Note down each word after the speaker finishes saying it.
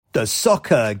The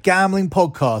Soccer Gambling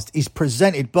Podcast is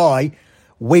presented by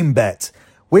WynnBET.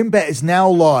 WynnBET is now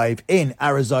live in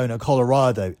Arizona,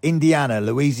 Colorado, Indiana,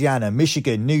 Louisiana,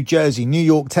 Michigan, New Jersey, New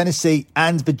York, Tennessee,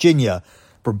 and Virginia.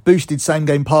 From boosted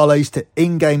same-game parlays to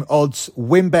in-game odds,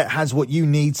 WynnBET has what you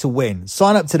need to win.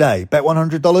 Sign up today. Bet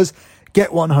 $100, get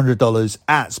 $100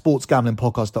 at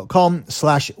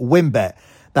sportsgamblingpodcast.com/WynnBET.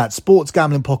 That's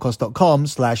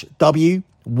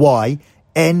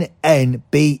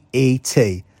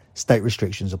sportsgamblingpodcast.com/WYNNBET. State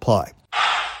restrictions apply.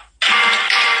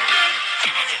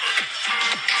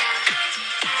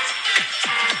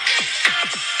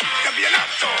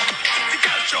 Campionato di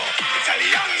calcio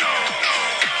italiano.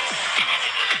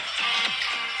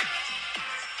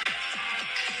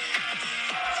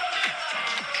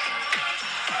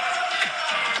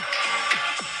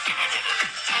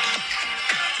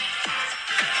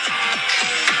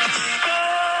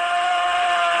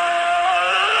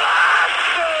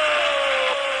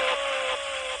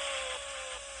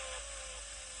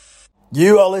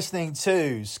 You are listening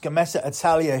to Scommessa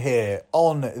Italia here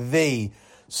on the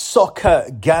Soccer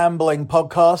Gambling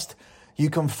Podcast. You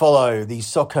can follow the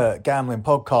Soccer Gambling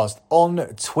Podcast on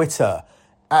Twitter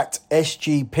at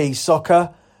SGP Soccer.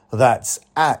 That's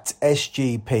at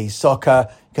SGP Soccer.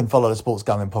 You can follow the Sports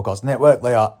Gambling Podcast Network.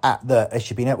 They are at the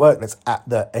SGP Network. That's at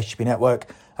the SGP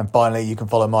Network. And finally, you can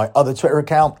follow my other Twitter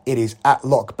account. It is at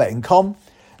LockBettingCom.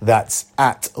 That's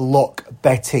at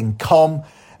LockBettingCom.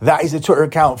 That is the Twitter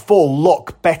account for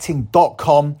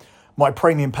lockbetting.com, my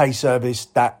premium pay service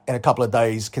that in a couple of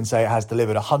days can say it has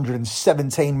delivered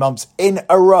 117 months in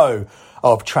a row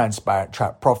of transparent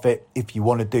track profit. If you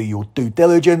want to do your due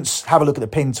diligence, have a look at the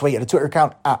pinned tweet at the Twitter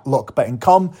account at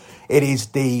lockbetting.com. It is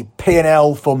the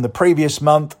P&L from the previous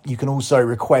month. You can also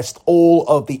request all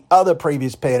of the other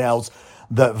previous P&Ls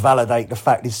that validate the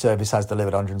fact this service has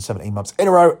delivered 117 months in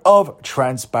a row of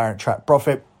transparent track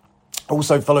profit.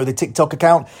 Also follow the TikTok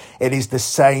account. It is the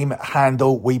same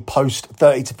handle. We post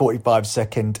 30 to 45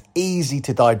 second, easy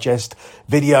to digest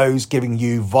videos giving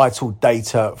you vital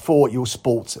data for your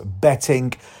sports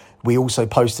betting. We also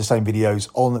post the same videos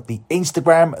on the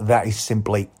Instagram. That is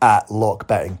simply at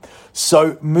LockBetting.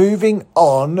 So moving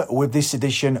on with this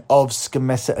edition of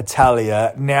Scommessa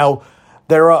Italia. Now,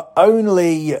 there are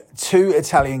only two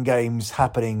Italian games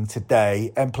happening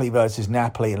today, Empoli versus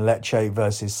Napoli and Lecce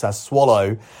versus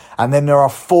Sassuolo. And then there are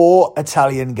four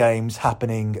Italian games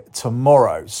happening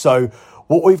tomorrow. So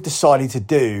what we've decided to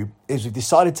do is we've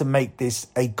decided to make this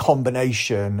a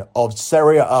combination of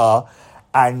Serie A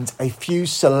and a few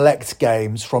select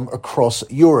games from across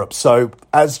Europe. So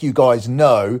as you guys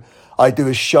know, I do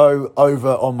a show over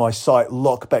on my site,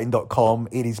 lockbetting.com.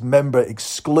 It is member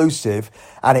exclusive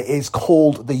and it is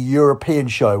called the European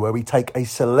Show, where we take a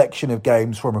selection of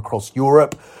games from across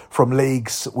Europe, from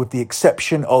leagues with the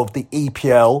exception of the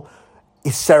EPL,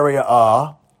 Serie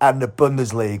A and the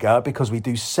Bundesliga, because we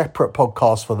do separate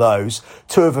podcasts for those.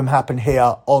 Two of them happen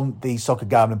here on the Soccer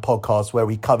Gambling Podcast, where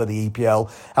we cover the EPL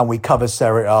and we cover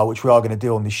Serie A, which we are going to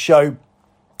do on this show.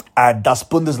 And Das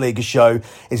Bundesliga show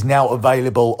is now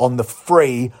available on the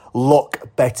free Lock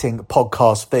Betting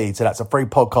podcast feed. So that's a free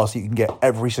podcast that you can get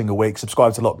every single week.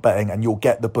 Subscribe to Lock Betting and you'll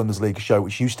get the Bundesliga show,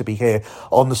 which used to be here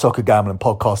on the Soccer Gambling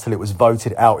Podcast till it was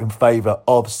voted out in favour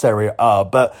of Serie A.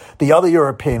 But the other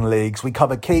European leagues, we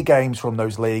cover key games from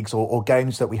those leagues or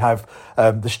games that we have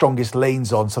the strongest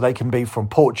leans on. So they can be from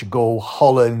Portugal,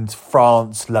 Holland,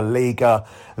 France, La Liga.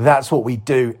 That's what we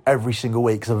do every single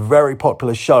week. It's a very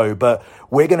popular show, but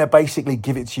we're going to basically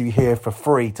give it to you here for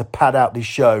free to pad out this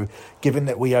show, given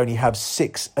that we only have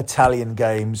 6 Italian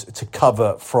games to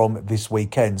cover from this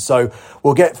weekend. So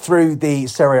we'll get through the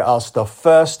Serie A stuff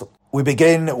first. We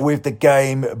begin with the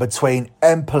game between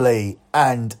Empoli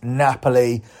and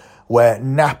Napoli, where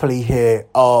Napoli here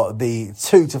are the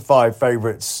 2-5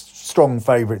 favourites, strong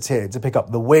favourites here to pick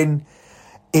up the win.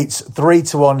 It's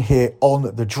 3-1 here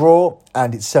on the draw,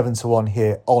 and it's 7-1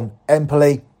 here on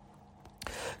Empoli.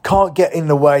 Can't get in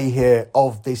the way here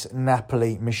of this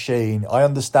Napoli machine. I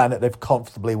understand that they've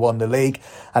comfortably won the league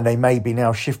and they may be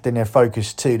now shifting their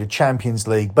focus to the Champions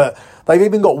League, but they've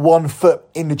even got one foot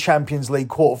in the Champions League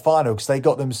quarter-final because they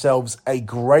got themselves a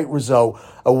great result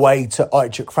away to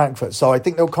Eintracht Frankfurt. So I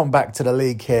think they'll come back to the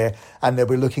league here and they'll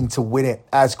be looking to win it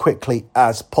as quickly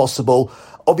as possible.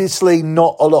 Obviously,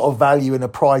 not a lot of value in a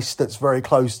price that's very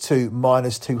close to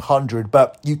minus 200,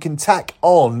 but you can tack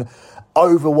on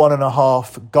over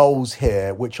 1.5 goals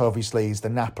here, which obviously is the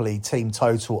Napoli team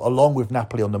total, along with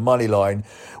Napoli on the money line,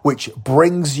 which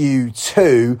brings you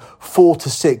to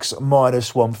 4-6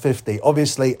 minus 150.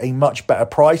 Obviously, a much better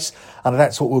price, and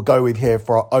that's what we'll go with here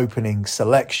for our opening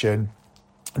selection.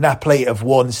 Napoli have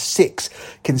won 6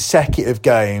 consecutive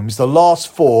games, the last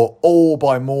 4 all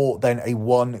by more than a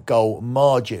 1-goal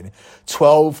margin.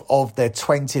 12 of their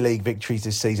 20 league victories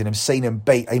this season have seen them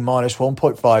beat a minus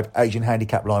 1.5 Asian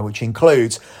handicap line, which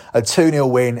includes a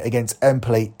 2-0 win against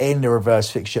Empoli in the reverse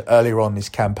fixture earlier on this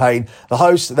campaign. The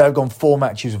hosts, they've gone 4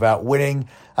 matches without winning,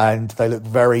 and they look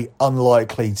very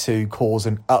unlikely to cause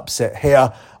an upset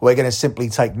here. We're going to simply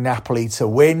take Napoli to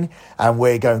win, and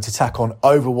we're going to tack on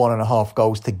over 1.5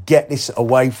 goals to get this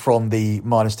away from the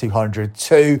minus 200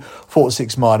 to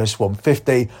 46 minus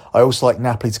 150. I also like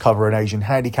Napoli to cover an Asian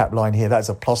handicap line here. That's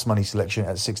a plus money selection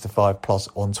at 6-5 plus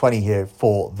 120 here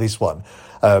for this one.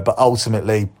 But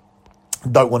ultimately,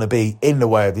 don't want to be in the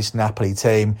way of this Napoli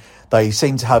team. They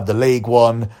seem to have the League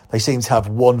One. They seem to have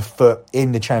 1 foot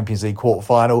in the Champions League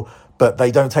quarterfinal, but they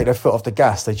don't take their foot off the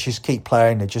gas. They just keep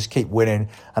playing. They just keep winning.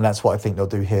 And that's what I think they'll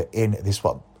do here in this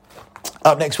one.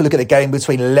 Up next, we look at a game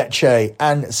between Lecce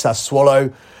and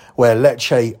Sassuolo, where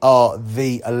Lecce are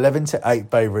the 11-8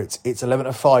 favourites. It's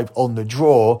 11-5 on the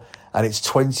draw, and it's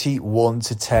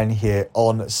 21-10 here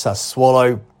on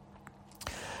Sassuolo.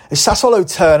 If Sassuolo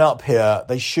turn up here,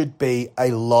 they should be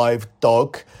a live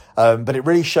dog. But it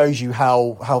really shows you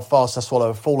how far Sassuolo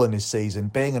have fallen this season,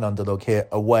 being an underdog here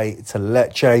away to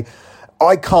Lecce.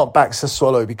 I can't back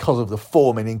Sassuolo because of the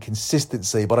form and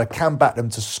inconsistency, but I can back them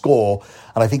to score,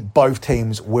 and I think both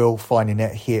teams will find a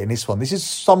net here in this one. This is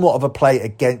somewhat of a play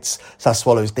against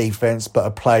Sassuolo's defence, but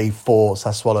a play for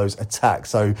Sassuolo's attack.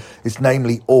 So it's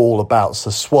namely all about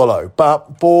Sassuolo.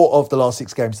 But 4 of the last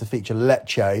 6 games to feature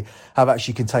Lecce have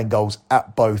actually contained goals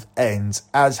at both ends,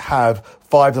 as have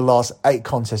 5 of the last 8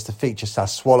 contests to feature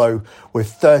Sassuolo,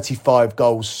 with 35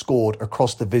 goals scored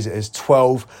across the visitors,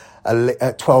 12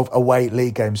 away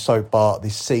league games so far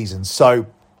this season. So,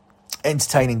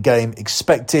 entertaining game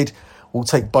expected. We'll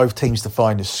take both teams to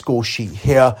find a score sheet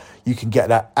here. You can get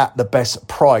that at the best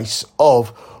price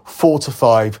of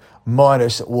 4-5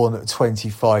 minus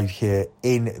 125 here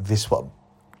in this one.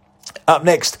 Up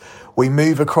next, we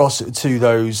move across to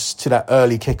that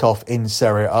early kickoff in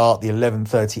Serie A, the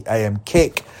 11:30 a.m.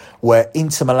 kick, where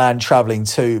Inter Milan travelling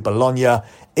to Bologna.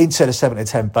 Inter the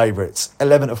 7-10 favourites,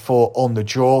 11-4 on the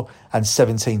draw and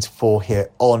 17-4 here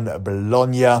on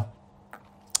Bologna.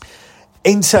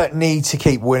 Inter need to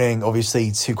keep winning, obviously,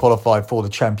 to qualify for the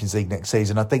Champions League next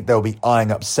season. I think they'll be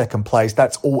eyeing up second place.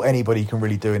 That's all anybody can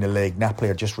really do in the league. Napoli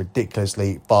are just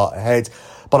ridiculously far ahead.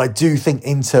 But I do think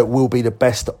Inter will be the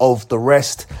best of the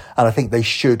rest, and I think they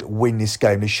should win this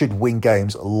game. They should win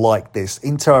games like this.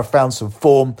 Inter have found some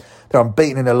form. They're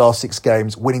unbeaten in their last 6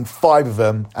 games, winning 5 of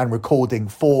them and recording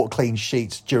 4 clean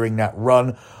sheets during that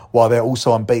run, while they're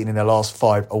also unbeaten in their last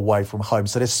 5 away from home.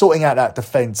 So they're sorting out that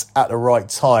defence at the right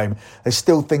time. There's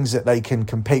still things that they can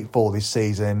compete for this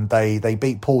season. They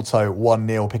beat Porto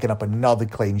 1-0, picking up another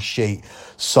clean sheet.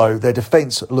 So their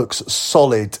defence looks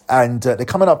solid, and they're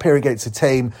coming up here against a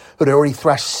team who they already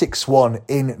thrashed 6-1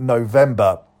 in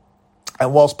November.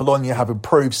 And whilst Bologna have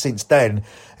improved since then,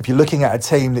 if you're looking at a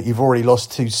team that you've already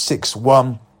lost to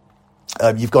 6-1,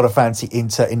 you've got to fancy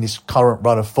Inter in this current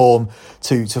run of form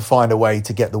to find a way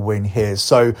to get the win here.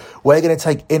 So we're going to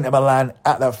take Inter Milan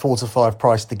at that 4-5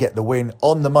 price to get the win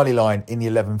on the money line in the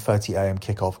 11:30 a.m.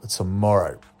 kickoff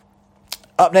tomorrow.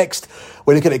 Up next,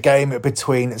 we're looking at a game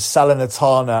between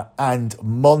Salernitana and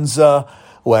Monza,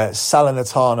 where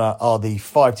Salernitana are the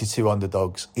 5-2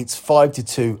 underdogs. It's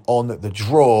 5-2 on the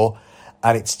draw,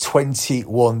 and it's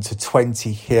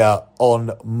 21-20 here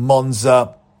on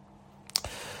Monza.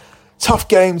 Tough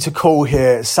game to call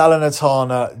here.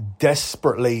 Salernitana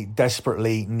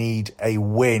desperately need a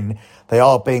win. They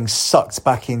are being sucked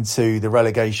back into the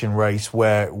relegation race,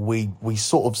 where we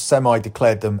sort of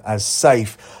semi-declared them as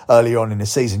safe early on in the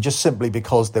season, just simply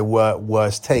because there were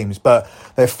worse teams. But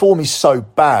their form is so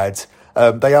bad.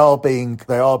 They are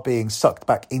being sucked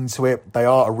back into it. They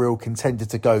are a real contender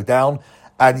to go down.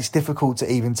 And it's difficult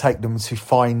to even take them to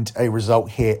find a result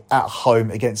here at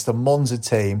home against the Monza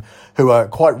team, who are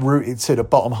quite rooted to the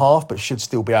bottom half, but should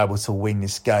still be able to win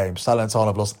this game. Salernitana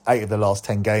have lost 8 of their last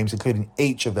 10 games, including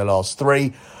each of their last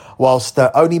 3, whilst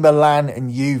only Milan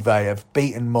and Juve have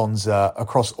beaten Monza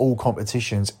across all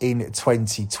competitions in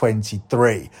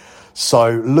 2023.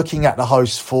 So looking at the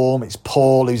host form, it's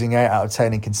poor, losing 8 out of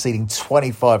 10 and conceding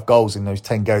 25 goals in those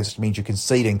 10 games, which means you're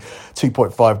conceding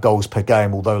 2.5 goals per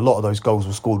game. Although a lot of those goals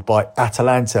were scored by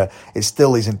Atalanta, it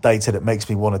still isn't data that makes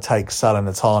me want to take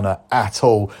Salernitana at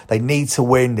all. They need to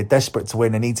win. They're desperate to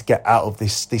win. They need to get out of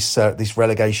this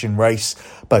relegation race.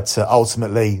 But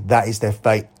ultimately, that is their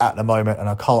fate at the moment, and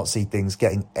I can't see things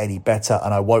getting any better,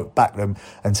 and I won't back them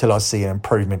until I see an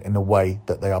improvement in the way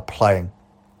that they are playing.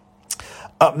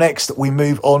 Up next, we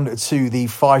move on to the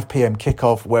 5 p.m.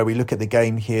 kickoff where we look at the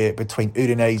game here between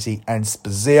Udinese and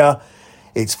Spezia.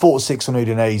 It's 4-6 on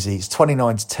Udinese, it's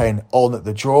 29-10 on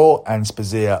the draw, and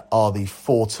Spezia are the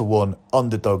 4-1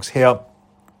 underdogs here.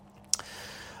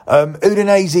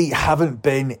 Udinese haven't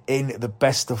been in the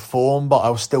best of form, but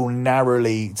I'll still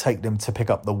narrowly take them to pick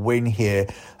up the win here.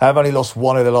 They've only lost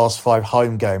one of the last 5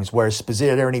 home games, whereas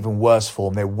Spezia, they're in even worse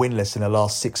form. They're winless in the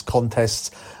last 6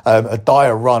 contests. A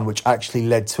dire run, which actually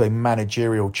led to a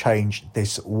managerial change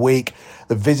this week.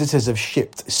 The visitors have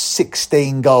shipped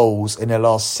 16 goals in their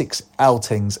last 6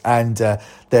 outings, and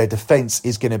their defence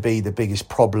is going to be the biggest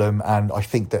problem. And I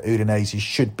think that Udinese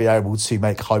should be able to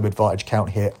make home advantage count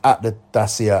here at the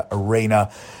Dacia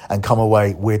Arena and come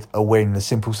away with a win. The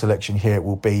simple selection here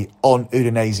will be on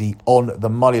Udinese on the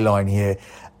money line here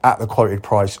at the quoted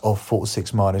price of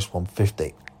 4-6 minus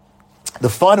 150. The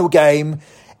final game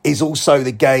is also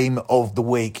the game of the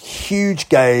week. Huge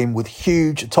game with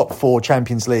huge top 4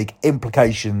 Champions League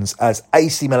implications as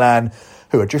AC Milan,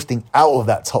 who are drifting out of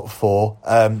that top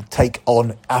 4, take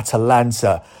on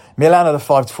Atalanta. Milan are the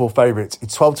 5-4 favourites.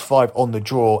 It's 12-5 on the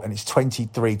draw, and it's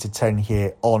 23-10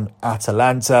 here on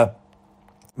Atalanta.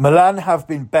 Milan have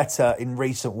been better in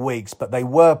recent weeks, but they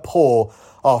were poor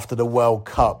after the World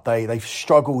Cup. They've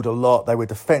struggled a lot. They were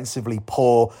defensively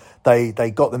poor.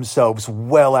 They got themselves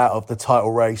well out of the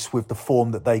title race with the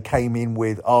form that they came in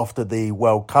with after the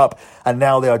World Cup. And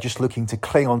now they are just looking to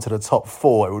cling on to the top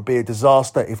 4. It would be a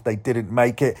disaster if they didn't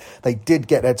make it. They did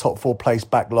get their top 4 place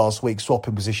back last week,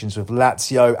 swapping positions with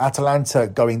Lazio. Atalanta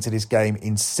going to this game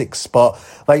in 6th spot.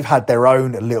 They've had their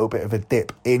own little bit of a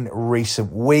dip in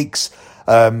recent weeks.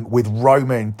 With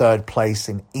Roma in 3rd place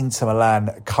and Inter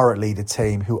Milan currently the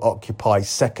team who occupies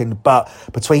 2nd. But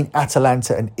between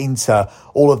Atalanta and Inter,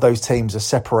 all of those teams are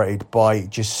separated by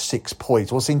just 6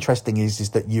 points. What's interesting is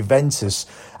that Juventus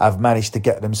have managed to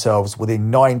get themselves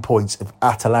within 9 points of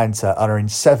Atalanta and are in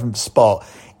 7th spot,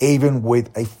 even with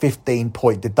a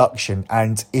 15-point deduction.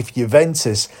 And if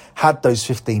Juventus had those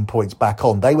 15 points back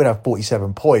on, they would have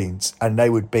 47 points and they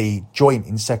would be joint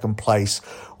in 2nd place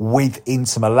with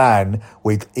Inter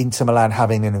Milan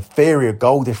having an inferior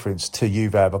goal difference to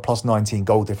Juve, a plus 19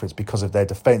 goal difference because of their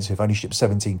defence, who've only shipped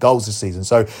 17 goals this season.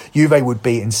 So Juve would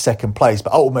be in 2nd place,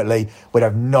 but ultimately would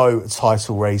have no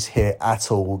title race here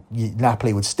at all.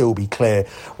 Napoli would still be clear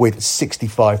with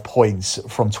 65 points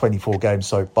from 24 games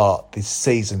so far this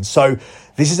season. So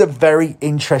this is a very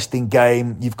interesting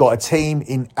game. You've got a team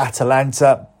in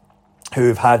Atalanta who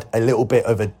have had a little bit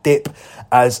of a dip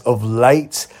as of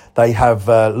late. They have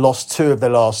lost 2 of their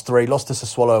last 3, lost to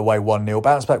Sassuolo away 1-0,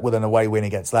 bounced back with an away win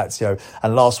against Lazio,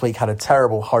 and last week had a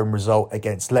terrible home result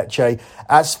against Lecce.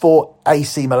 As for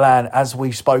AC Milan, as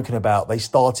we've spoken about, they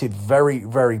started very,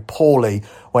 very poorly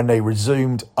when they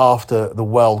resumed after the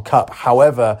World Cup.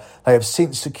 However, they have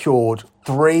since secured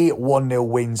 3 1-0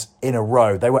 wins in a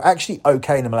row. They were actually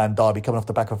okay in the Milan derby, coming off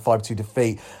the back of 5-2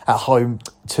 defeat at home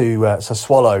to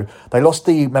Sassuolo. They lost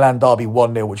the Milan derby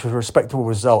 1-0, which was a respectable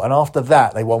result. And after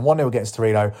that, they won 1-0 against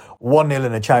Torino, 1-0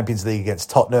 in the Champions League against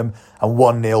Tottenham, and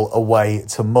 1-0 away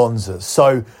to Monza.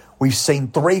 So we've seen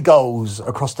 3 goals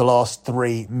across the last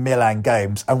 3 Milan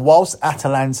games. And whilst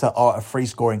Atalanta are a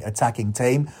free-scoring attacking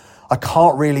team, I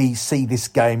can't really see this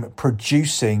game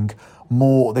producing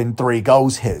more than 3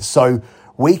 goals here. So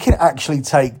we can actually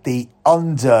take the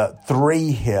under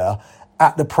 3 here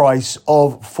at the price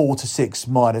of 4-6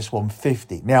 minus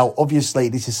 150. Now, obviously,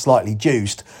 this is slightly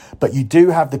juiced, but you do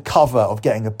have the cover of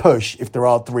getting a push if there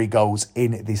are 3 goals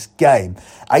in this game.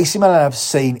 AC Milan have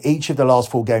seen each of the last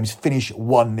 4 games finish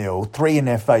 1-0, 3 in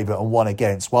their favour and 1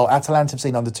 against, while Atalanta have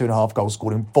seen under 2.5 goals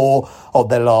scored in 4 of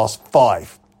their last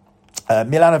 5.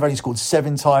 Milan have only scored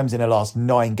 7 times in their last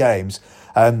 9 games.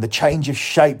 The change of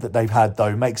shape that they've had,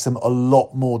 though, makes them a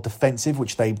lot more defensive,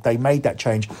 which they made that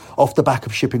change off the back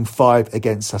of shipping 5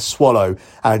 against Sassuolo,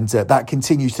 and that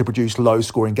continues to produce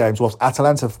low-scoring games, whilst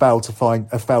Atalanta have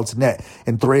failed to net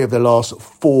in 3 of their last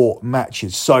 4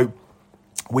 matches. So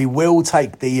we will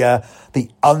take the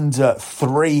under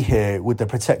 3 here with the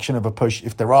protection of a push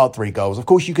if there are 3 goals. Of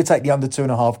course, you could take the under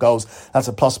 2.5 goals. That's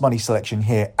a plus money selection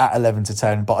here at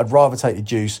 11-10, but I'd rather take the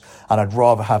juice and I'd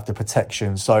rather have the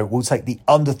protection. So we'll take the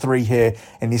under 3 here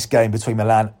in this game between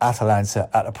Milan and Atalanta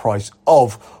at a price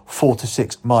of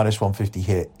 4-6 minus 150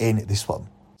 here in this one.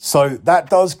 So that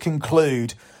does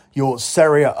conclude your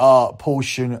Serie A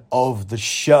portion of the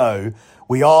show.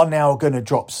 We are now going to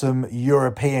drop some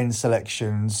European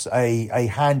selections, a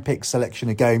hand-picked selection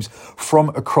of games from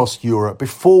across Europe.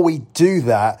 Before we do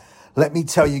that, let me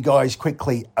tell you guys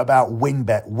quickly about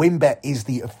WynnBET. WynnBET is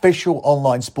the official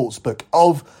online sportsbook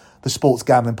of the Sports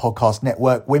Gambling Podcast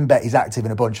Network. WynnBET is active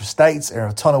in a bunch of states. There are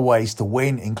a ton of ways to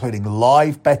win, including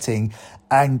live betting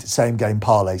and same-game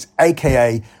parlays,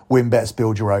 aka WynnBET's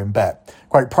Build Your Own Bet.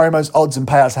 Great promos, odds and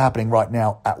payouts are happening right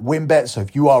now at WynnBET, so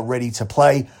if you are ready to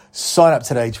play, sign up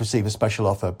today to receive a special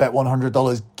offer. Bet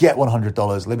 $100, get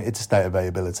 $100, limited to state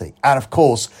availability. And of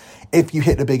course, if you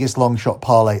hit the biggest long shot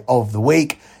parlay of the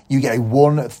week, you get a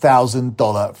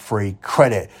 $1,000 free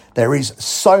credit. There is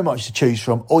so much to choose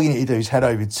from. All you need to do is head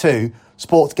over to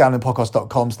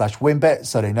sportsgamblingpodcast.com/WynnBET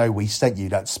so they know we sent you.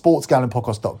 That's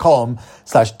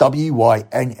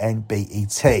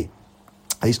sportsgamblingpodcast.com/WYNNBET.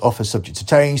 These offers subject to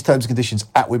change. Terms and conditions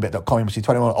at WynnBET.com. You must be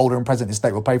 21 or older and present in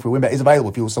state will pay for. WynnBET is available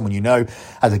if you're someone you know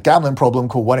has a gambling problem.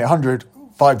 Call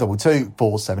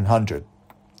 1-800-522-4700.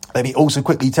 Let me also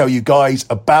quickly tell you guys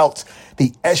about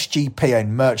the SGPN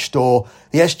merch store.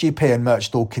 The SGPN merch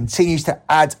store continues to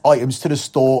add items to the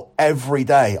store every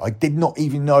day. I did not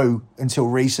even know until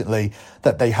recently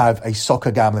that they have a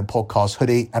Soccer Gambling Podcast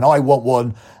hoodie, and I want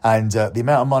one. And the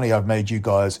amount of money I've made you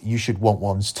guys, you should want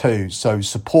ones too. So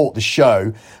support the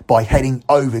show by heading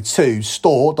over to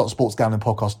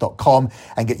store.sportsgamblingpodcast.com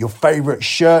and get your favorite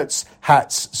shirts,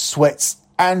 hats, sweats,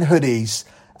 and hoodies,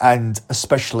 and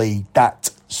especially that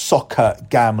Soccer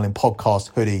Gambling Podcast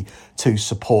hoodie to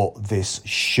support this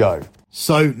show.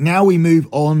 So now we move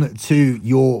on to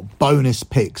your bonus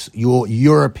picks, your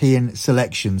European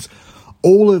selections.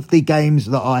 All of the games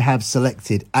that I have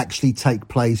selected actually take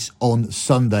place on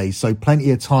Sunday, so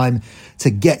plenty of time to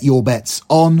get your bets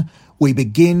on. We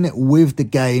begin with the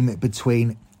game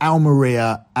between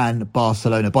Almeria and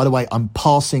Barcelona. By the way, I'm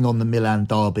passing on the Milan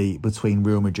derby between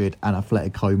Real Madrid and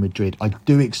Atletico Madrid. I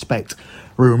do expect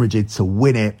Real Madrid to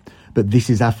win it, but this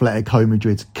is Atletico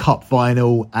Madrid's cup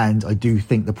final, and I do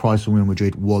think the price on Real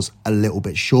Madrid was a little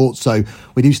bit short. So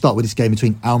we do start with this game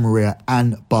between Almeria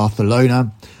and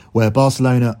Barcelona, where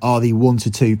Barcelona are the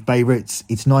 1-2 favourites.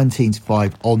 It's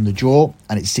 19-5 on the draw,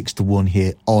 and it's 6-1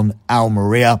 here on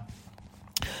Almeria.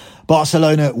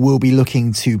 Barcelona will be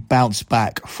looking to bounce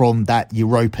back from that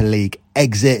Europa League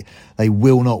exit. They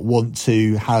will not want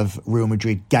to have Real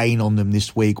Madrid gain on them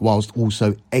this week, whilst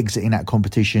also exiting that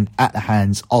competition at the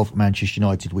hands of Manchester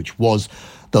United, which was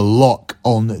the lock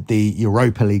on the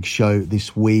Europa League show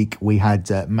this week. We had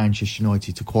Manchester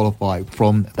United to qualify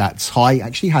from that tie.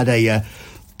 Actually had a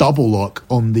double lock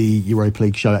on the Europa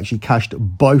League show, actually cashed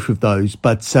both of those.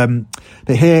 But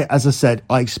here, as I said,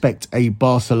 I expect a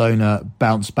Barcelona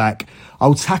bounce back.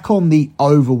 I'll tack on the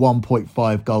over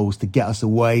 1.5 goals to get us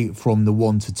away from the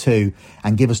 1-2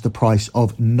 and give us the price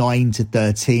of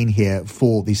 9-13 here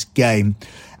for this game.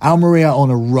 Almeria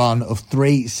on a run of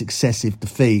 3 successive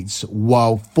defeats,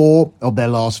 while 4 of their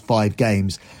last 5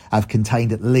 games have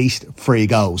contained at least 3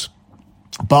 goals.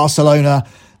 Barcelona,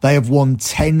 they have won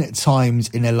 10 times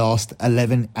in their last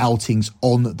 11 outings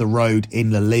on the road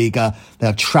in La Liga. They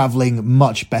are travelling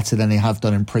much better than they have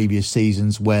done in previous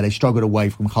seasons, where they struggled away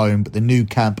from home, but the Nou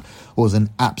Camp was an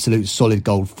absolute solid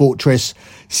goal fortress.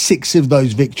 6 of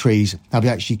those victories have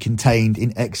actually contained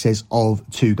in excess of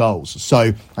 2 goals.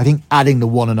 So I think adding the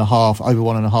 1.5, over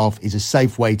 1.5 is a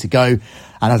safe way to go.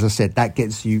 And as I said, that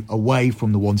gets you away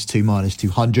from the 1-2 minus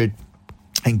 200.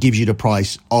 And gives you the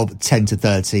price of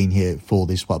 10-13 here for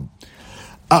this one.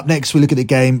 Up next, we look at the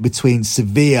game between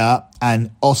Sevilla and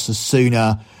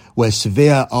Osasuna, where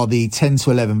Sevilla are the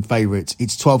 10-11 favourites.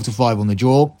 It's 12-5 on the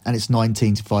draw, and it's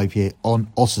 19-5 here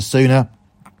on Osasuna.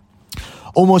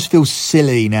 Almost feels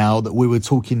silly now that we were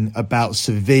talking about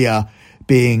Sevilla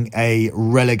being a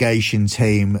relegation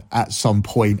team at some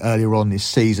point earlier on this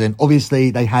season.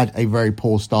 Obviously, they had a very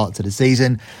poor start to the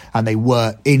season and they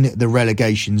were in the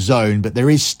relegation zone, but there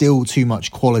is still too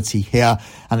much quality here,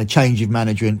 and a change of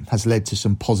management has led to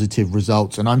some positive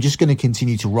results. And I'm just going to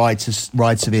continue to ride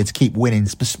Sevilla to keep winning,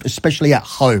 especially at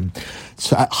home.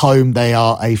 So at home, they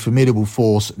are a formidable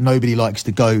force. Nobody likes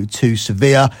to go to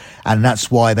Sevilla, and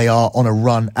that's why they are on a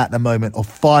run at the moment of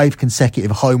 5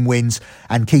 consecutive home wins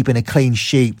and keeping a clean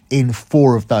sheet in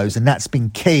 4 of those. And that's been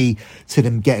key to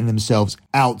them getting themselves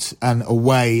out and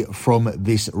away from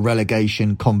this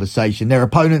relegation conversation. Their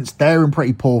opponents, they're in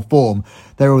pretty poor form.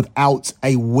 They're without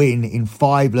a win in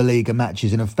 5 La Liga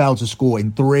matches and have failed to score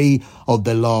in 3 of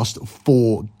their last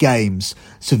 4 games.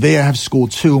 Sevilla have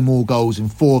scored 2 or more goals in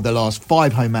 4 of their last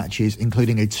 5 home matches,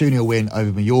 including a 2-0 win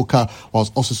over Mallorca,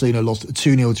 whilst Osasuna lost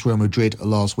 2-0 to Real Madrid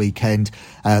last weekend.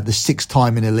 The 6th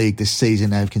time in the league this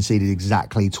season they have conceded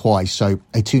exactly twice. So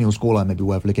a 2-0 scoreline may be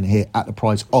worth looking at here at the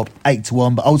price of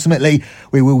 8-1. But ultimately,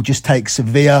 we will just take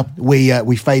Sevilla. We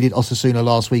faded Osasuna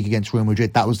last week against Real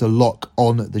Madrid. That was the lock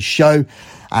on the show.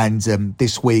 And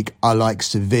this week, I like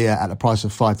Sevilla at the price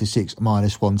of 5-6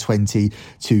 minus 120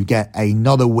 to get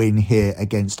another win here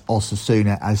against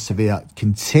Osasuna as Sevilla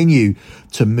continue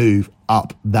to move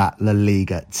up that La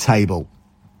Liga table.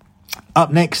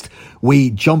 Up next, we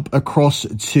jump across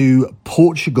to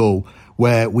Portugal,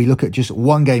 where we look at just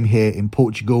one game here in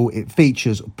Portugal. It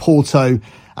features Porto,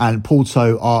 and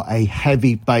Porto are a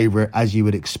heavy favourite, as you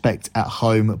would expect at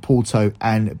home. Porto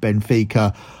and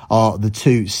Benfica are the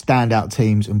two standout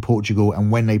teams in Portugal,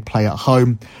 and when they play at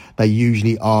home, they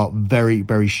usually are very,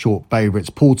 very short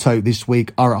favourites. Porto this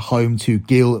week are at home to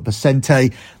Gil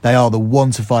Vicente. They are the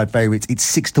 1-5 favourites.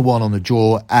 It's 6-1 on the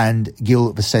draw, and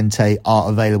Gil Vicente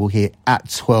are available here at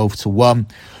 12-1.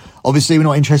 Obviously, we're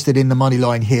not interested in the money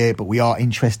line here, but we are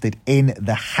interested in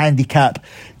the handicap.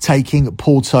 Taking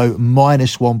Porto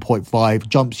minus 1.5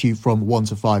 jumps you from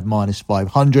 1-5 minus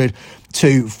 500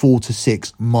 to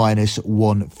 4-6 minus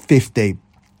 150.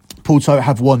 Porto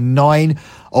have won 9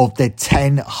 of their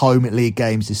 10 home league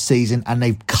games this season, and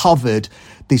they've covered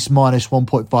this minus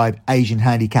 1.5 Asian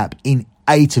handicap in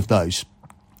 8 of those.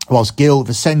 Whilst Gil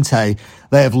Vicente,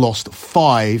 they have lost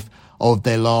 5 of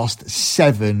their last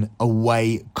 7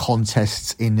 away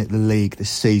contests in the league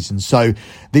this season. So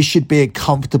this should be a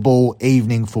comfortable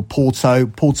evening for Porto.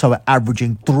 Porto are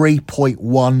averaging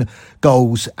 3.1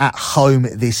 goals at home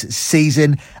this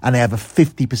season, and they have a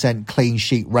 50% clean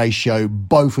sheet ratio.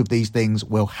 Both of these things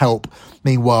will help.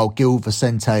 Meanwhile, Gil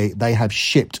Vicente, they have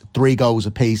shipped 3 goals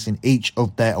apiece in each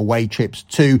of their away trips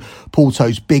to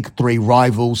Porto's big 3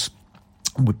 rivals,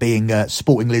 being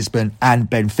Sporting Lisbon and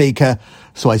Benfica.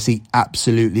 So I see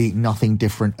absolutely nothing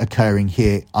different occurring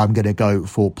here. I'm going to go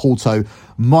for Porto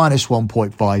minus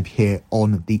 1.5 here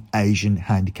on the Asian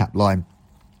handicap line.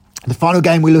 The final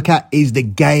game we look at is the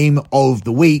game of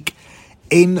the week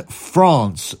in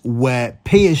France, where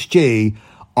PSG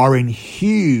are in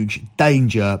huge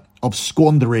danger of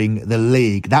squandering the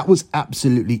league. That was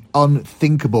absolutely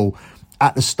unthinkable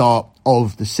at the start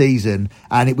of the season,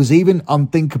 and it was even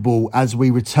unthinkable as we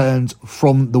returned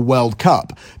from the World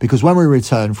Cup, because when we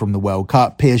returned from the World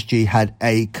Cup, PSG had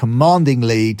a commanding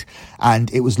lead,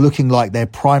 and it was looking like their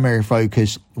primary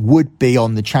focus would be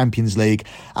on the Champions League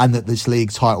and that this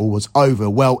league title was over.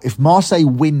 Well, if Marseille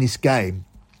win this game,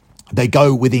 they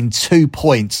go within 2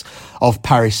 points of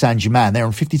Paris Saint-Germain. They're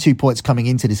on 52 points coming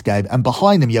into this game. And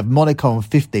behind them, you have Monaco on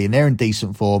 50, and they're in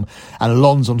decent form. And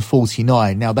Lens on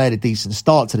 49. Now, they had a decent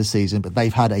start to the season, but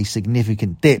they've had a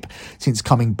significant dip since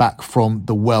coming back from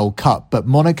the World Cup. But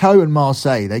Monaco and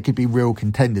Marseille, they could be real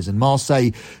contenders. And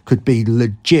Marseille could be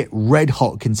legit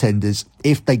red-hot contenders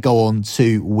if they go on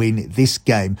to win this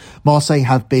game. Marseille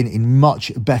have been in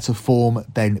much better form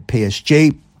than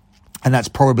PSG, and that's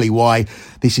probably why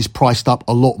this is priced up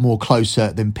a lot more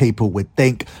closer than people would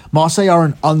think. Marseille are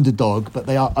an underdog, but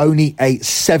they are only a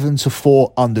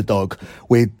 7-4 underdog,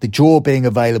 with the draw being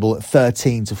available at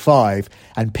 13-5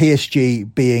 and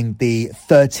PSG being the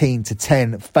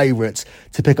 13-10 favourites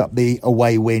to pick up the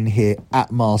away win here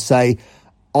at Marseille.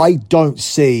 I don't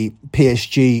see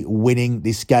PSG winning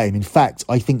this game. In fact,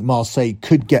 I think Marseille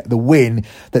could get the win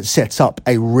that sets up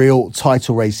a real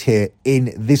title race here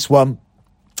in this one.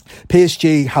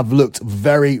 PSG have looked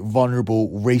very vulnerable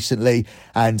recently,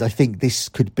 and I think this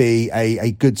could be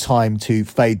a good time to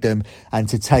fade them and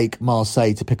to take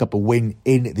Marseille to pick up a win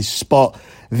in this spot.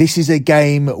 This is a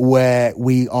game where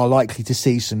we are likely to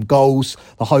see some goals.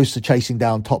 The hosts are chasing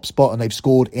down top spot, and they've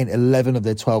scored in 11 of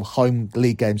their 12 home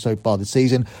league games so far this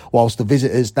season, whilst the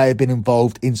visitors, they have been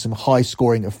involved in some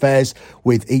high-scoring affairs,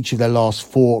 with each of their last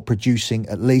 4 producing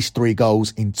at least 3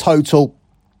 goals in total.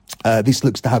 This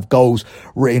looks to have goals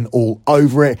written all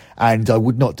over it, and I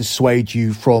would not dissuade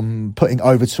you from putting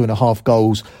over 2.5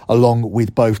 goals along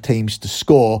with both teams to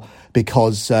score,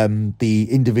 because the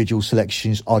individual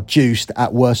selections are juiced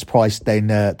at worse price than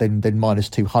minus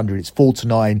 200. It's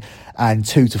 4-9 and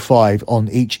 2-5 on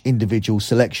each individual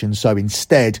selection. So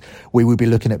instead, we would be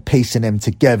looking at piecing them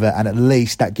together, and at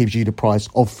least that gives you the price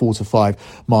of 4-5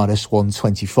 minus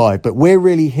 125. But we're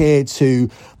really here to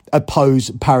oppose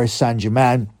Paris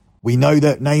Saint-Germain. We know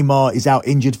that Neymar is out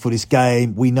injured for this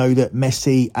game. We know that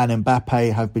Messi and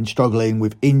Mbappe have been struggling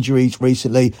with injuries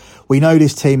recently. We know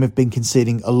this team have been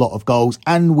conceding a lot of goals.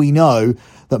 And we know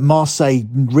that Marseille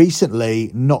recently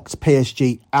knocked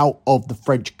PSG out of the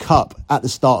French Cup at the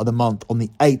start of the month on the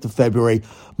 8th of February.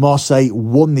 Marseille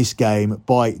won this game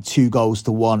by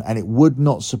 2-1, and it would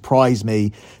not surprise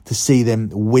me to see them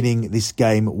winning this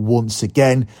game once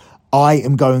again. I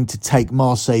am going to take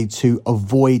Marseille to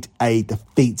avoid a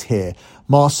defeat here.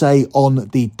 Marseille on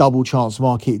the double chance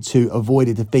market to avoid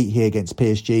a defeat here against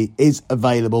PSG is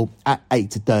available at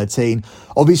 8-13.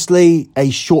 Obviously, a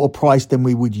shorter price than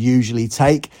we would usually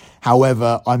take.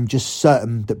 However, I'm just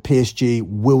certain that PSG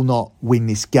will not win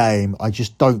this game. I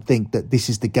just don't think that this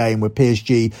is the game where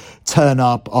PSG turn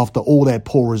up after all their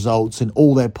poor results and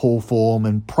all their poor form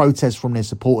and protests from their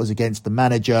supporters against the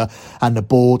manager and the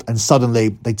board, and suddenly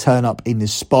they turn up in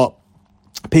this spot.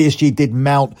 PSG did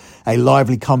mount a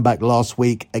lively comeback last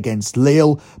week against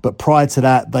Lille, but prior to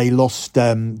that, they lost to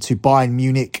Bayern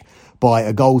Munich by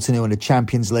a 1-0 in the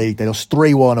Champions League. They lost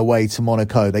 3-1 away to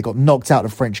Monaco. They got knocked out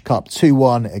of the French Cup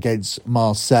 2-1 against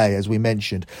Marseille, as we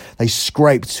mentioned. They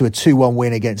scraped to a 2-1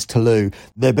 win against Toulouse.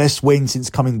 Their best win since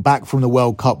coming back from the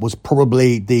World Cup was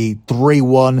probably the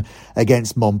 3-1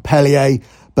 against Montpellier.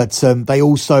 But they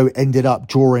also ended up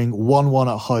drawing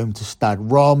 1-1 at home to Stade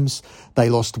Reims. They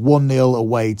lost 1-0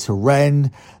 away to Rennes.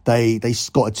 They got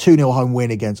a 2-0 home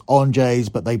win against Angers,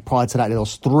 but prior to that, they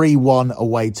lost 3-1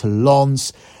 away to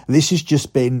Lens. This has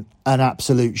just been an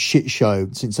absolute shit show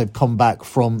since they've come back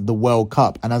from the World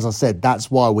Cup. And as I said, that's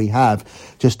why we have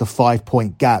just a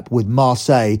 5-point gap, with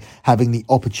Marseille having the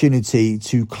opportunity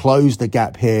to close the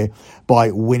gap here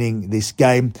by winning this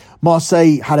game.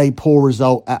 Marseille had a poor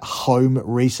result at home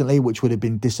recently, which would have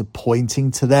been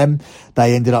disappointing to them.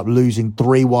 They ended up losing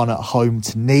 3-1 at home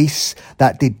to Nice.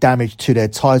 That did damage to their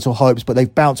title hopes, but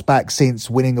they've bounced back since,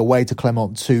 winning away to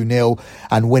Clermont 2-0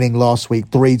 and winning last week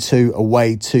 3-2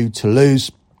 away to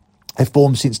Toulouse. Their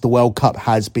form since the World Cup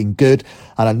has been good,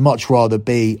 and I'd much rather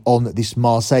be on this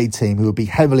Marseille team, who will be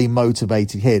heavily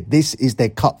motivated here. This is their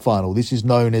cup final. This is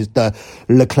known as the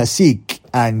Le Classique,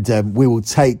 and we will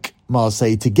take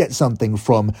Marseille to get something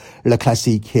from Le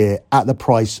Classique here at the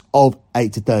price of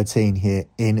 8-13 here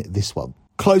in this one.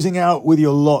 Closing out with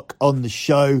your lock on the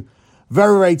show.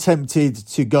 Very, very tempted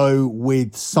to go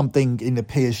with something in the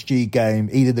PSG game,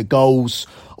 either the goals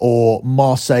or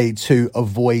Marseille to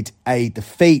avoid a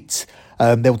defeat.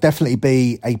 There'll definitely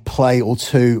be a play or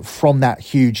two from that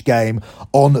huge game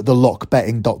on the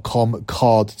lockbetting.com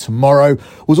card tomorrow.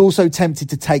 Was also tempted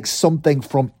to take something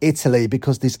from Italy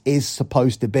because this is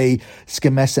supposed to be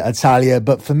Scommessa Italia.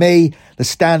 But for me, the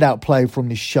standout play from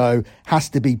this show has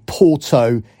to be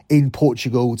Porto in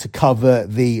Portugal to cover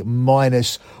the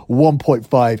minus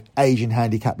 1.5 Asian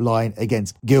handicap line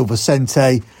against Gil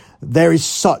Vicente. There is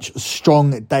such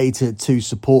strong data to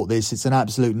support this. It's an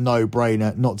absolute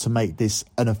no-brainer not to make this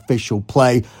an official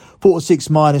play. 4-6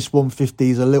 minus 150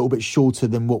 is a little bit shorter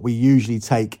than what we usually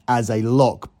take as a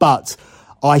lock, but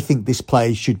I think this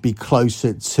play should be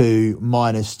closer to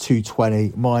minus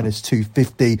 220, minus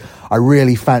 250. I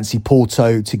really fancy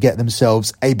Porto to get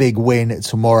themselves a big win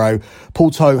tomorrow.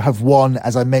 Porto have won,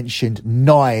 as I mentioned,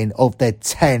 9 of their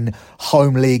 10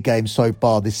 home league games so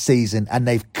far this season, and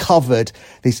they've covered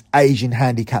this Asian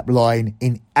handicap line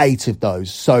in 8 of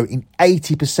those. So in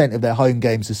 80% of their home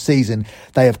games this season,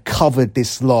 they have covered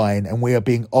this line, and we are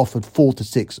being offered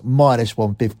 4-6 minus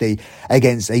 150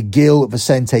 against a Gil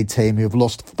Vicente team who have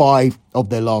lost 5 of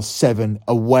their last 7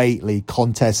 away league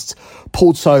contests.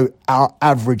 Porto are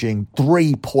averaging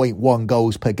 3.1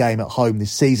 goals per game at home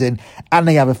this season, and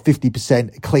they have a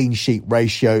 50% clean sheet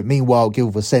ratio. Meanwhile, Gil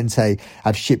Vicente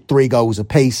have shipped 3 goals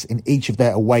apiece in each of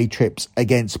their away trips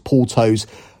against Porto's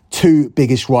 2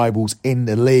 biggest rivals in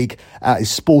the league is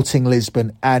Sporting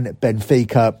Lisbon and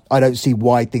Benfica. I don't see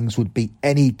why things would be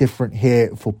any different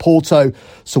here for Porto.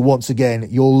 So once again,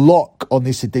 your lock on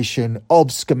this edition of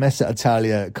Scommessa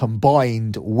Italia,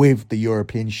 combined with the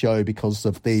European show because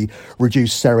of the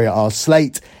reduced Serie A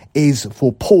slate, is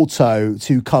for Porto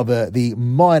to cover the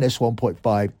minus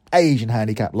 1.5 Asian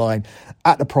handicap line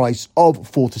at the price of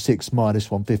 4-6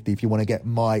 minus 150. If you want to get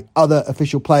my other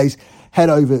official plays, head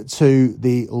over to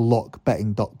the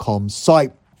lockbetting.com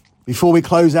site. Before we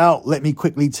close out, let me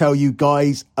quickly tell you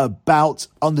guys about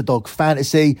Underdog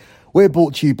Fantasy. We're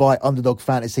brought to you by Underdog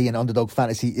Fantasy, and Underdog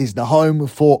Fantasy is the home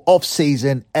for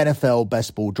off-season NFL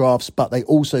best ball drafts, but they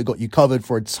also got you covered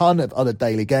for a ton of other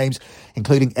daily games,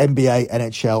 including NBA,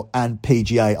 NHL, and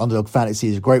PGA. Underdog Fantasy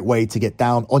is a great way to get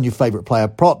down on your favorite player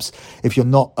props if you're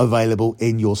not available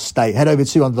in your state. Head over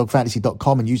to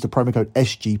underdogfantasy.com and use the promo code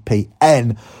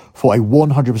SGPN for a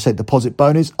 100% deposit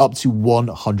bonus up to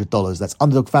 $100. That's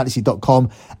underdogfantasy.com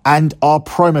and our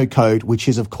promo code, which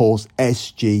is, of course,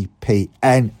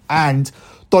 SGPN. And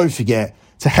don't forget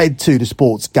to head to the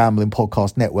Sports Gambling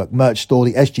Podcast Network merch store,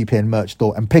 the SGPN merch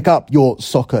store, and pick up your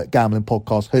Soccer Gambling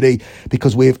Podcast hoodie,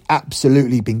 because we've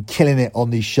absolutely been killing it on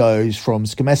these shows, from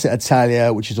Scommessa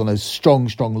Italia, which is on a strong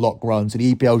lock run, to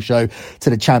the EPL show, to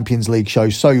the Champions League show.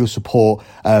 Show your support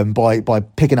by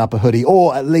picking up a hoodie,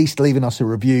 or at least leaving us a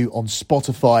review on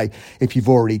Spotify if you've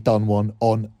already done one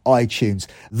on iTunes.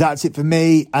 That's it for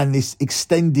me and this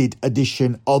extended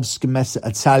edition of Scommessa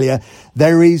Italia.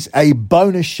 There is a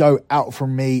bonus show out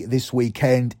from me this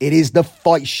weekend. It is the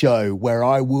fight show, where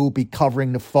I will be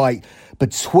covering the fight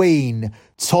between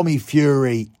Tommy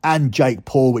Fury and Jake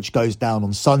Paul, which goes down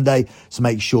on Sunday. So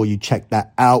make sure you check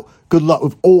that out. Good luck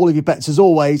with all of your bets as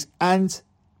always, and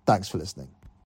thanks for listening.